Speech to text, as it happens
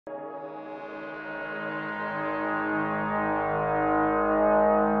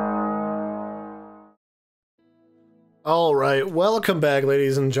Alright, welcome back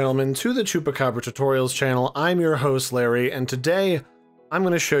ladies and gentlemen to the Chupacabra tutorials channel. I'm your host Larry, and today I'm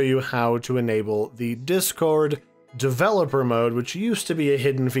going to show you how to enable the Discord developer mode, which used to be a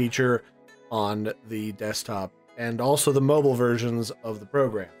hidden feature on the desktop and also the mobile versions of the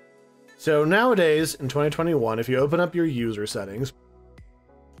program. So nowadays, in 2021, if you open up your user settings,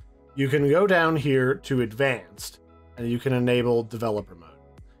 you can go down here to Advanced, and you can enable developer mode.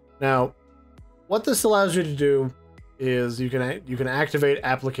 Now, what this allows you to do is you can activate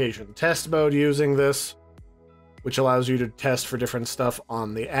application test mode using this, which allows you to test for different stuff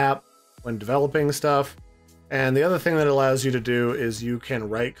on the app when developing stuff. And the other thing that it allows you to do is you can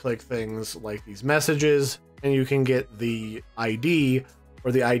right-click things like these messages, and you can get the ID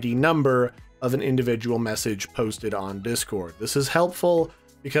or the ID number of an individual message posted on Discord. This is helpful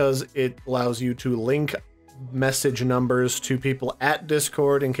because it allows you to link message numbers to people at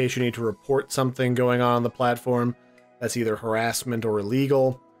Discord in case you need to report something going on the platform that's either harassment or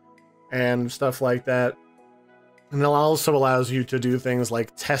illegal and stuff like that. And it also allows you to do things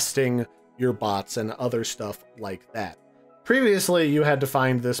like testing your bots and other stuff like that. Previously, you had to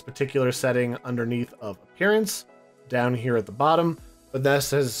find this particular setting underneath of appearance down here at the bottom, but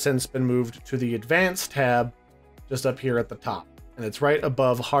this has since been moved to the advanced tab just up here at the top. And it's right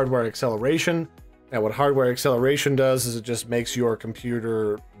above hardware acceleration. Now what hardware acceleration does is it just makes your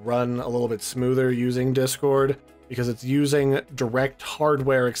computer run a little bit smoother using Discord, because it's using direct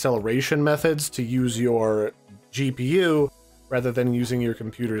hardware acceleration methods to use your GPU rather than using your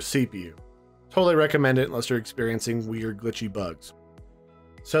computer's CPU. Totally recommend it unless you're experiencing weird glitchy bugs.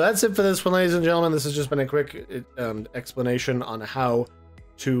 So that's it for this one, ladies and gentlemen. This has just been a quick explanation on how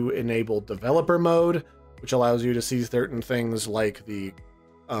to enable developer mode, which allows you to see certain things like the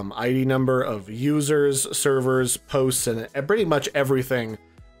ID number of users, servers, posts, and pretty much everything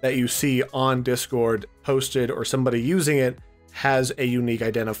that you see on Discord posted or somebody using it has a unique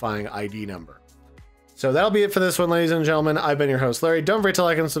identifying ID number. So that'll be it for this one, ladies and gentlemen. I've been your host, Larry. Don't forget to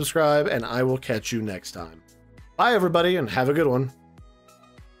like and subscribe, and I will catch you next time. Bye, everybody, and have a good one.